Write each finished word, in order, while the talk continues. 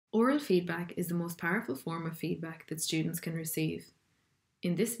Oral feedback is the most powerful form of feedback that students can receive.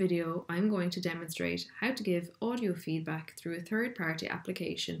 In this video, I'm going to demonstrate how to give audio feedback through a third-party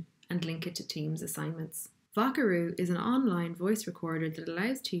application and link it to Teams assignments. Vocaroo is an online voice recorder that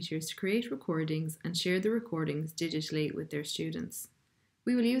allows teachers to create recordings and share the recordings digitally with their students.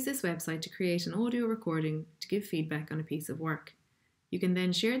 We will use this website to create an audio recording to give feedback on a piece of work. You can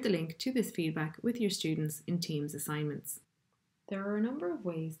then share the link to this feedback with your students in Teams assignments. There are a number of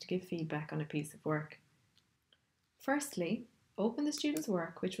ways to give feedback on a piece of work. Firstly, open the student's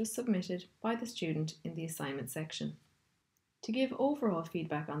work which was submitted by the student in the assignment section. To give overall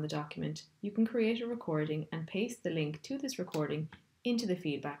feedback on the document, you can create a recording and paste the link to this recording into the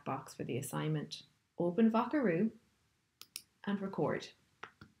feedback box for the assignment. Open Vocaroo and record.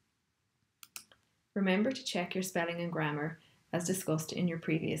 Remember to check your spelling and grammar as discussed in your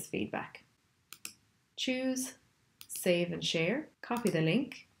previous feedback. Choose Save and Share, copy the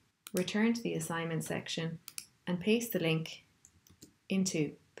link, return to the assignment section and paste the link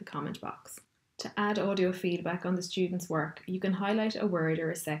into the comment box. To add audio feedback on the student's work, you can highlight a word or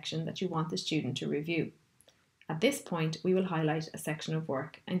a section that you want the student to review. At this point, we will highlight a section of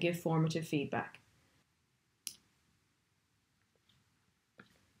work and give formative feedback.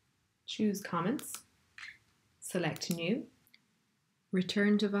 Choose Comments, select New,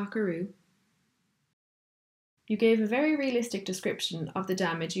 return to Vocaroo. You gave a very realistic description of the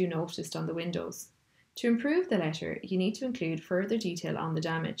damage you noticed on the windows. To improve the letter, you need to include further detail on the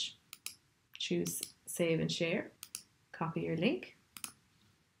damage. Choose Save and Share, copy your link,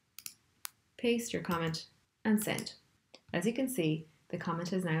 paste your comment and send. As you can see, the comment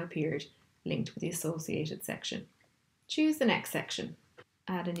has now appeared linked with the associated section. Choose the next section.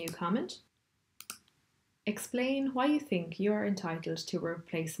 Add a new comment. Explain why you think you are entitled to a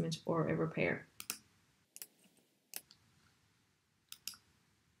replacement or a repair.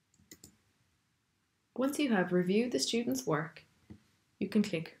 Once you have reviewed the student's work, you can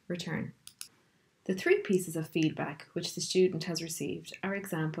click Return. The three pieces of feedback which the student has received are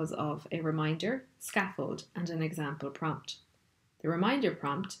examples of a reminder, scaffold, and an example prompt. The reminder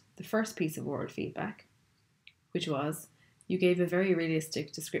prompt, the first piece of oral feedback, which was, you gave a very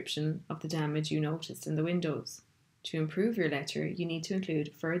realistic description of the damage you noticed in the windows. To improve your letter, you need to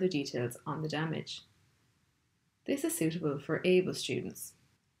include further details on the damage. This is suitable for able students.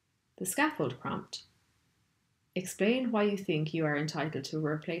 The scaffold prompt. Explain why you think you are entitled to a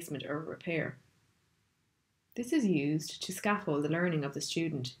replacement or repair. This is used to scaffold the learning of the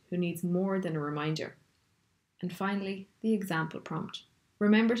student who needs more than a reminder. And finally, the example prompt.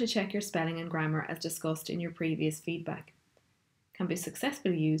 Remember to check your spelling and grammar as discussed in your previous feedback. Can be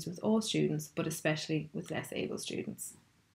successfully used with all students, but especially with less able students.